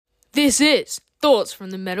This is Thoughts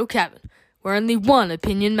from the Metal Cabin, where only one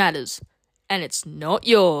opinion matters, and it's not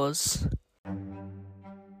yours.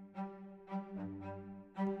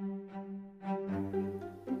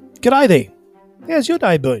 G'day there. How's your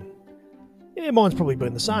day been? Yeah, mine's probably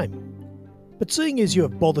been the same. But seeing as you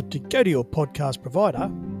have bothered to go to your podcast provider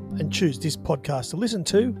and choose this podcast to listen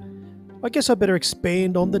to, I guess I better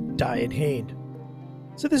expand on the day at hand.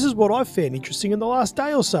 So this is what I've found interesting in the last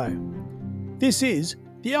day or so. This is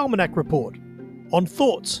the Almanac Report on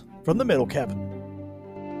Thoughts from the Metal Cabin.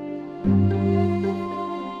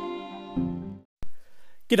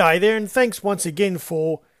 G'day there, and thanks once again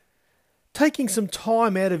for taking some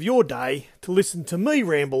time out of your day to listen to me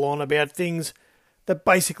ramble on about things that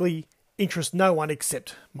basically interest no one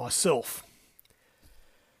except myself.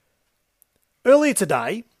 Earlier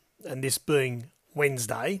today, and this being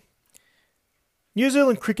Wednesday, New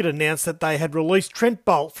Zealand Cricket announced that they had released Trent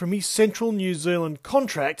Boult from his Central New Zealand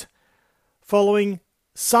contract following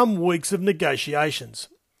some weeks of negotiations,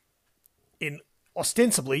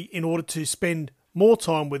 ostensibly in order to spend more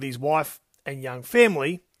time with his wife and young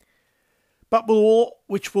family, but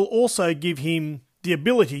which will also give him the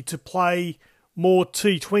ability to play more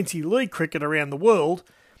T20 league cricket around the world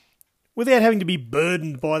without having to be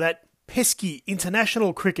burdened by that pesky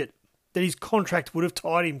international cricket that his contract would have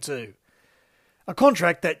tied him to. A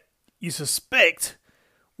contract that you suspect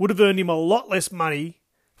would have earned him a lot less money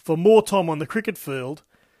for more time on the cricket field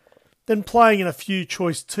than playing in a few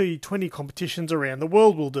choice T20 competitions around the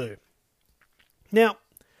world will do. Now,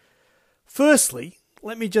 firstly,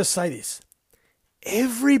 let me just say this.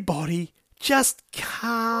 Everybody just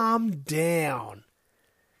calm down.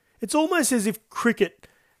 It's almost as if cricket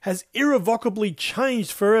has irrevocably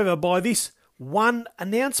changed forever by this one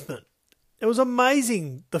announcement. It was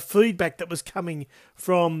amazing the feedback that was coming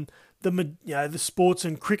from the sports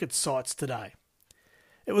and cricket sites today.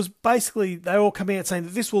 It was basically, they all come out saying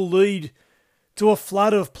that this will lead to a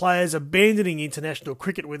flood of players abandoning international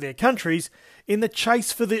cricket with their countries in the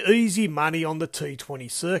chase for the easy money on the T20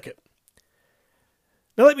 circuit.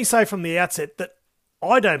 Now let me say from the outset that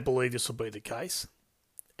I don't believe this will be the case,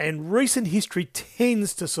 and recent history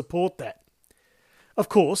tends to support that. Of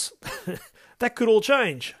course, that could all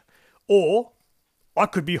change. Or I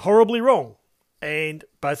could be horribly wrong, and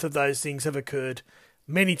both of those things have occurred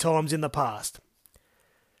many times in the past.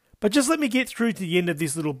 But just let me get through to the end of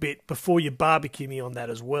this little bit before you barbecue me on that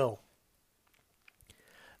as well.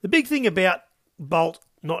 The big thing about Boult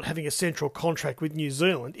not having a central contract with New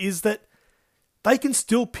Zealand is that they can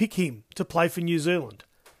still pick him to play for New Zealand.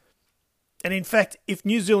 And in fact, if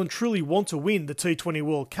New Zealand truly want to win the T20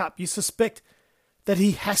 World Cup, you suspect that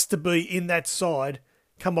he has to be in that side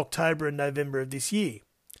come October and November of this year.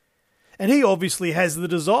 And he obviously has the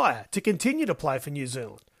desire to continue to play for New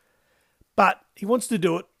Zealand. But he wants to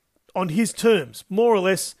do it on his terms, more or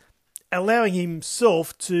less allowing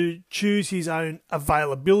himself to choose his own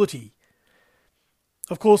availability.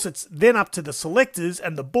 Of course, it's then up to the selectors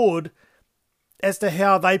and the board as to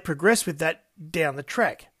how they progress with that down the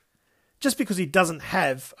track. Just because he doesn't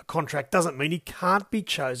have a contract doesn't mean he can't be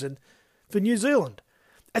chosen for New Zealand.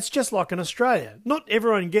 It's just like in Australia. Not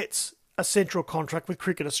everyone gets a central contract with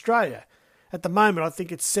Cricket Australia. At the moment, I think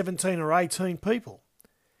it's 17 or 18 people.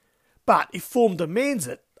 But if form demands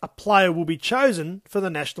it, a player will be chosen for the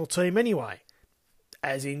national team anyway,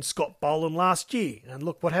 as in Scott Boland last year, and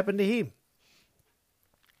look what happened to him.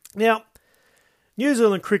 Now, New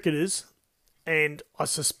Zealand cricketers, and I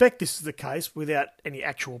suspect this is the case without any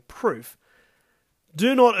actual proof,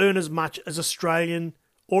 do not earn as much as Australian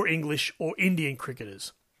or English or Indian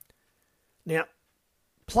cricketers. Now,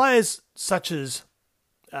 players such as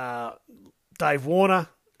Dave Warner,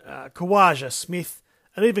 Khawaja, Smith,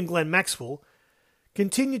 and even Glenn Maxwell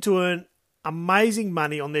continue to earn amazing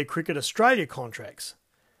money on their Cricket Australia contracts,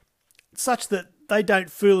 such that they don't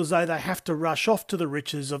feel as though they have to rush off to the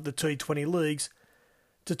riches of the T20 leagues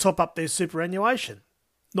to top up their superannuation.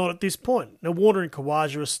 Not at this point. Now, Warner and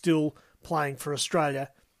Khawaja are still playing for Australia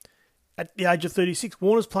at the age of 36.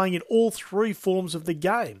 Warner's playing in all three forms of the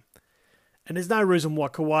game. And there's no reason why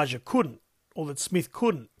Khawaja couldn't, or that Smith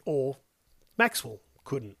couldn't, or Maxwell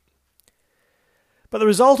couldn't. But the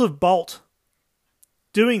result of Boult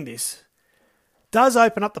doing this does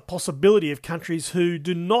open up the possibility of countries who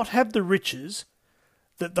do not have the riches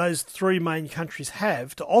that those three main countries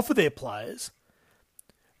have to offer their players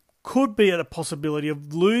could be at a possibility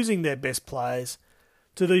of losing their best players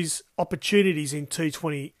to these opportunities in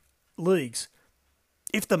T20 leagues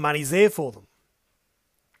if the money's there for them.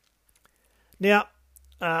 Now,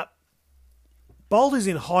 Boult is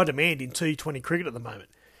in high demand in T20 cricket at the moment.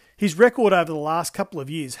 His record over the last couple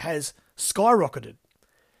of years has skyrocketed.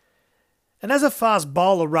 And as a fast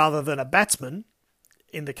bowler rather than a batsman,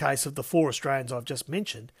 in the case of the 4 Australians I've just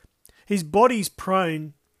mentioned, his body's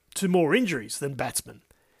prone to more injuries than batsmen.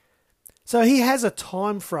 So he has a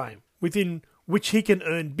time frame within which he can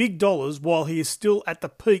earn big dollars while he is still at the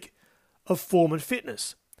peak of form and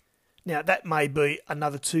fitness. Now, that may be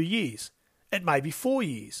another 2 years. It may be 4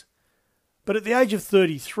 years. But at the age of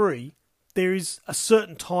 33, there is a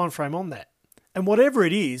certain time frame on that. And whatever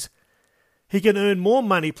it is, he can earn more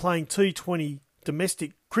money playing T20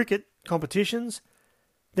 domestic cricket competitions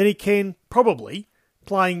than he can, probably,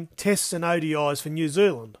 playing tests and ODIs for New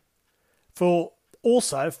Zealand, for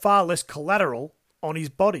also far less collateral on his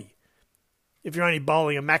body. If you're only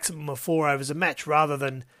bowling a maximum of 4 overs a match rather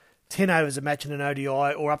than 10 overs a match in an ODI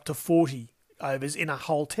or up to 40 overs in a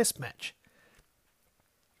whole test match.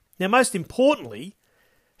 Now, most importantly,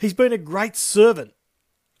 he's been a great servant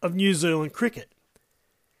of New Zealand cricket.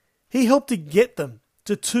 He helped to get them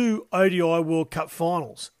to 2 ODI World Cup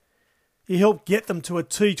finals. He helped get them to a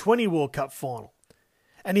T20 World Cup final.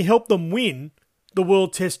 And he helped them win the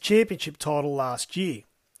World Test Championship title last year.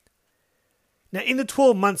 Now, in the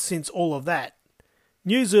 12 months since all of that,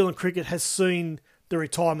 New Zealand cricket has seen the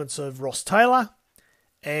retirements of Ross Taylor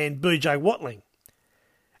and BJ Watling.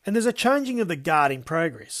 And there's a changing of the guard in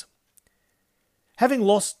progress. Having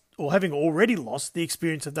already lost the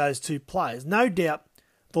experience of those 2 players, no doubt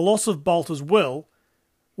the loss of Bolt as well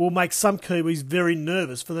will make some Kiwis very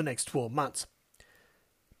nervous for the next 12 months.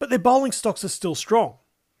 But their bowling stocks are still strong.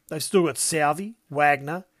 They've still got Southey,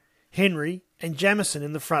 Wagner, Henry and Jamieson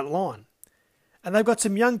in the front line. And they've got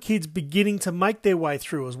some young kids beginning to make their way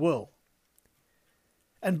through as well.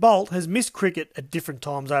 And Bolt has missed cricket at different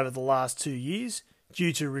times over the last 2 years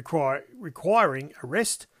due to requiring a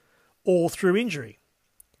rest or through injury.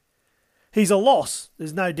 He's a loss,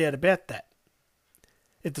 there's no doubt about that.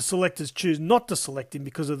 If the selectors choose not to select him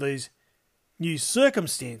because of these new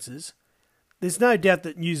circumstances, there's no doubt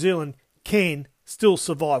that New Zealand can still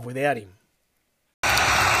survive without him.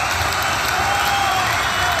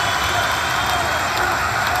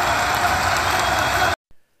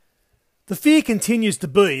 The fear continues to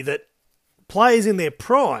be that players in their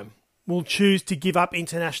prime will choose to give up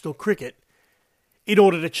international cricket in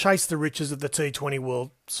order to chase the riches of the T20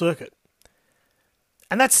 World Circuit.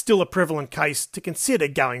 And that's still a prevalent case to consider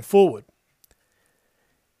going forward.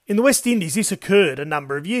 In the West Indies, this occurred a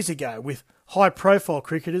number of years ago with high-profile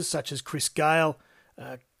cricketers such as Chris Gayle,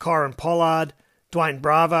 Kieron Pollard, Dwayne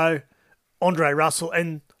Bravo, Andre Russell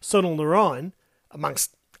and Sunil Narine,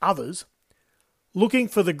 amongst others, looking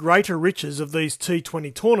for the greater riches of these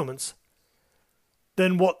T20 tournaments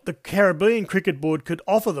than what the Caribbean Cricket Board could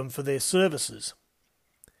offer them for their services.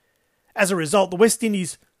 As a result, the West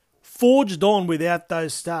Indies forged on without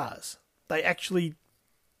those stars. They actually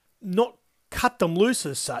not cut them loose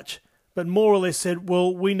as such, but more or less said,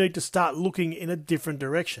 well, we need to start looking in a different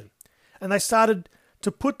direction. And they started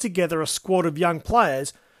to put together a squad of young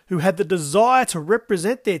players who had the desire to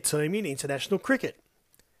represent their team in international cricket.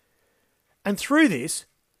 And through this,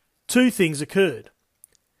 2 things occurred.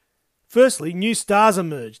 Firstly, new stars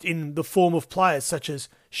emerged in the form of players such as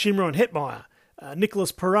Shimron Hetmeyer,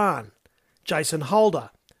 Nicholas Paran, Jason Holder,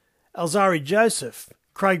 Alzari Joseph,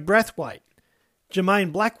 Craig Brathwaite,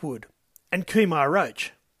 Jermaine Blackwood and Kumar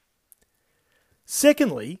Roach.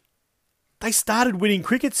 Secondly, they started winning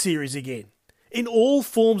cricket series again, in all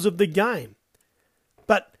forms of the game,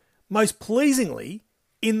 but most pleasingly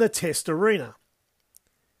in the Test arena.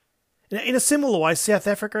 Now, in a similar way, South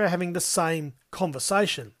Africa are having the same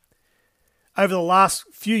conversation. Over the last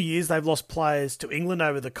few years, they've lost players to England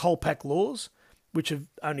over the Kolpak laws, which have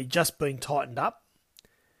only just been tightened up.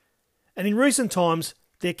 And in recent times,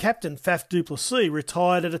 their captain, Faf du Plessis,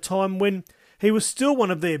 retired at a time when he was still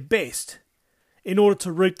one of their best in order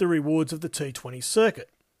to reap the rewards of the T20 circuit.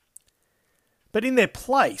 But in their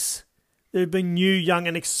place, there have been new, young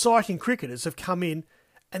and exciting cricketers have come in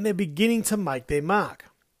and they're beginning to make their mark.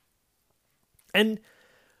 And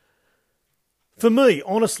for me,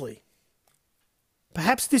 honestly,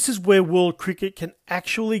 perhaps this is where world cricket can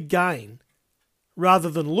actually gain rather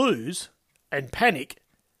than lose and panic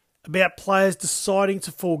about players deciding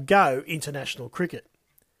to forego international cricket.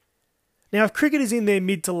 Now, if cricket is in their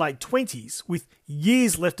mid to late 20s, with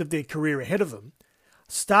years left of their career ahead of them,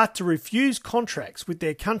 start to refuse contracts with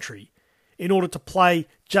their country in order to play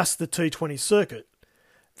just the T20 circuit,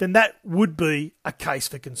 then that would be a case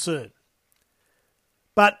for concern.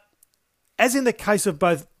 But, as in the case of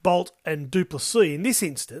both Bolt and du Plessis in this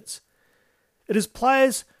instance, it is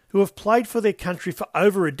players who have played for their country for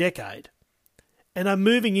over a decade and are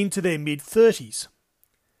moving into their mid-30s.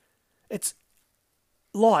 It's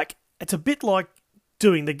a bit like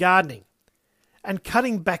doing the gardening. and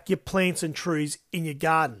cutting back your plants and trees in your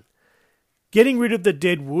garden. Getting rid of the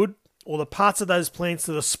dead wood or the parts of those plants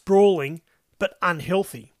that are sprawling but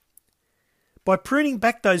unhealthy. By pruning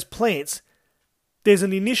back those plants, there's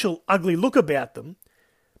an initial ugly look about them,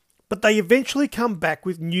 but they eventually come back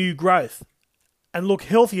with new growth and look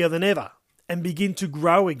healthier than ever and begin to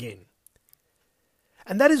grow again.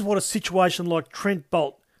 And that is what a situation like Trent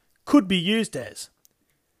Boult could be used as.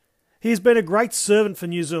 He has been a great servant for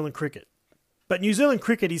New Zealand cricket, but New Zealand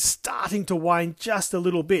cricket is starting to wane just a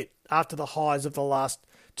little bit after the highs of the last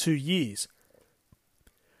 2 years.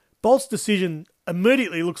 Boult's decision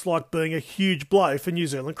immediately looks like being a huge blow for New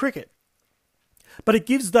Zealand cricket. But it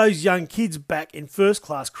gives those young kids back in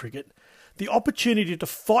first-class cricket the opportunity to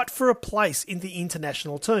fight for a place in the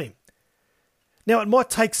international team. Now, it might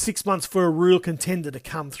take 6 months for a real contender to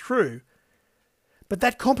come through, but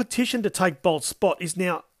that competition to take Boult's spot is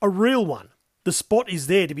now a real one. The spot is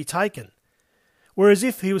there to be taken. Whereas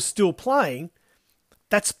if he was still playing,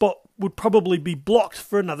 that spot would probably be blocked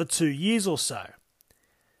for another 2 years or so.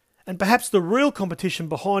 And perhaps the real competition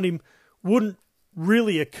behind him wouldn't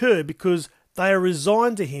really occur because they are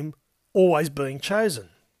resigned to him always being chosen.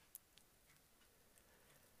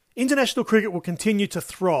 International cricket will continue to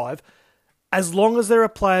thrive as long as there are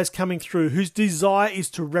players coming through whose desire is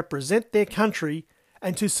to represent their country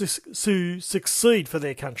and to succeed for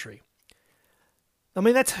their country. I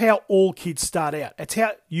mean, that's how all kids start out. That's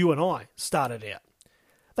how you and I started out.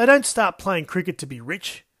 They don't start playing cricket to be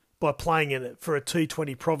rich by playing in it for a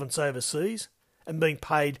T20 province overseas and being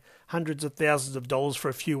paid hundreds of thousands of dollars for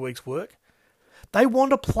a few weeks' work. They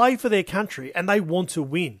want to play for their country and they want to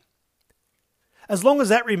win. As long as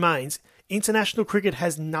that remains, international cricket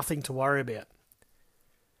has nothing to worry about.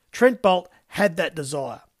 Trent Boult had that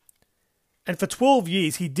desire. And for 12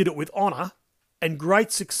 years he did it with honour and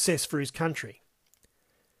great success for his country.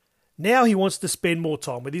 Now he wants to spend more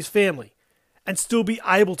time with his family and still be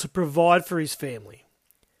able to provide for his family.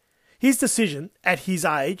 His decision, at his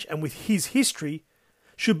age and with his history,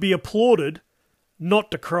 should be applauded, not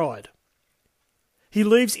decried. He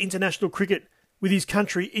leaves international cricket with his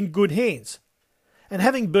country in good hands, and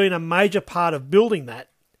having been a major part of building that,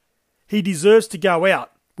 he deserves to go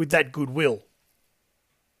out with that goodwill.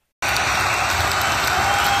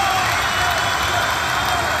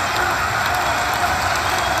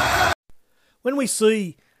 When we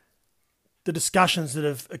see the discussions that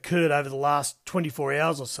have occurred over the last 24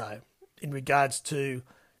 hours or so in regards to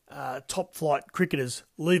top flight cricketers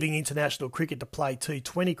leaving international cricket to play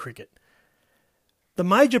T20 cricket, the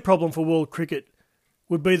major problem for world cricket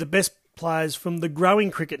would be the best players from the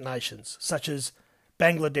growing cricket nations such as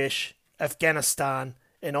Bangladesh, Afghanistan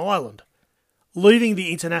and Ireland, leaving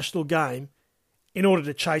the international game in order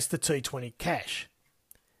to chase the T20 cash.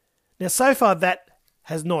 Now, so far that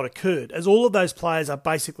has not occurred, as all of those players are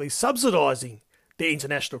basically subsidising their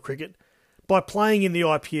international cricket by playing in the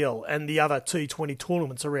IPL and the other T20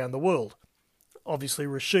 tournaments around the world. Obviously,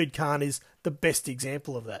 Rashid Khan is the best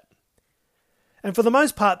example of that. And for the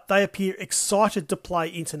most part, they appear excited to play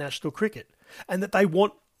international cricket and that they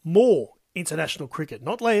want more international cricket,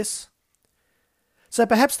 not less. So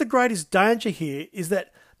perhaps the greatest danger here is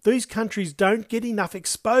that these countries don't get enough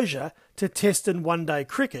exposure to Test and one-day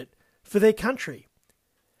cricket for their country,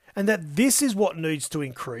 and that this is what needs to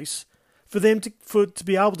increase for them to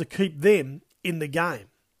be able to keep them in the game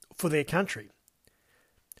for their country.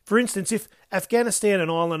 For instance, if Afghanistan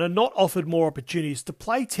and Ireland are not offered more opportunities to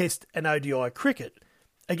play Test and ODI cricket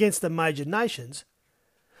against the major nations,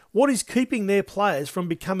 what is keeping their players from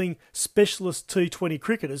becoming specialist T20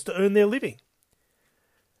 cricketers to earn their living?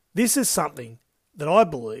 This is something that I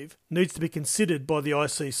believe needs to be considered by the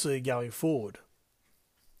ICC going forward.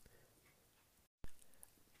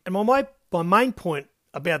 And my main point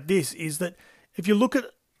about this is that if you look at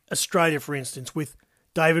Australia, for instance, with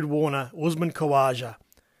David Warner, Usman Khawaja,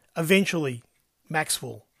 eventually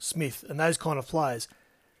Maxwell, Smith and those kind of players,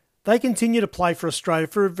 they continue to play for Australia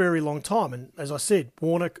for a very long time. And as I said,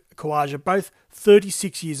 Warner, Khawaja, both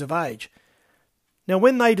 36 years of age. Now,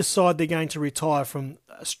 when they decide they're going to retire from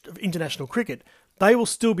international cricket, they will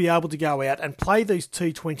still be able to go out and play these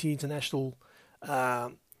T20 international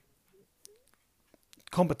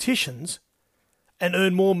competitions and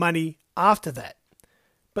earn more money after that.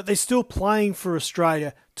 But they're still playing for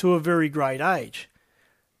Australia to a very great age.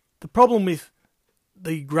 The problem with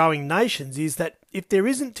the growing nations is that if there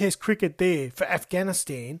isn't Test cricket there for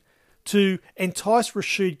Afghanistan to entice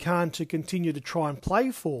Rashid Khan to continue to try and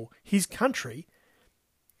play for his country,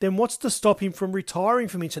 then what's to stop him from retiring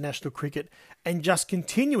from international cricket and just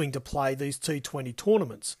continuing to play these T20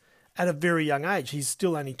 tournaments at a very young age? He's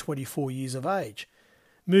still only 24 years of age.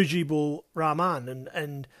 Mujibur Rahman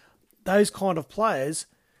and those kind of players,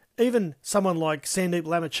 even someone like Sandeep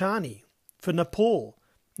Lamichhane for Nepal.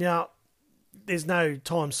 Now, there's no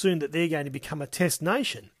time soon that they're going to become a test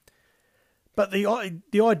nation. But the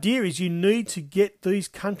idea is you need to get these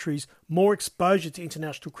countries more exposure to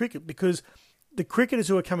international cricket, because the cricketers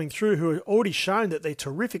who are coming through, who are already shown that they're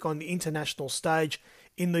terrific on the international stage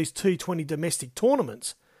in these T20 domestic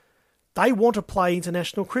tournaments, they want to play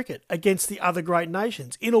international cricket against the other great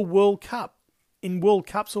nations in a World Cup, in World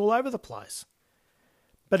Cups all over the place.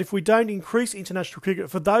 But if we don't increase international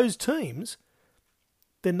cricket for those teams,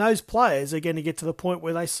 then those players are going to get to the point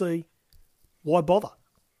where they see, why bother?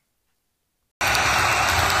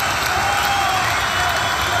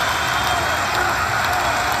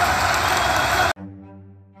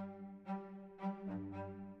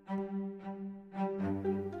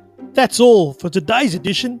 That's all for today's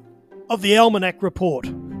edition of the Almanac Report.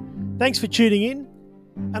 Thanks for tuning in,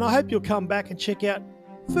 and I hope you'll come back and check out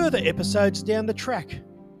further episodes down the track,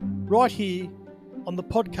 right here on the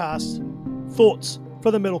podcast Thoughts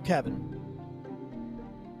for the Metal Cabin.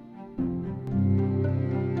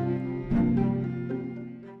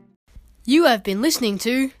 You have been listening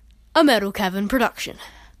to a Metal Cabin production.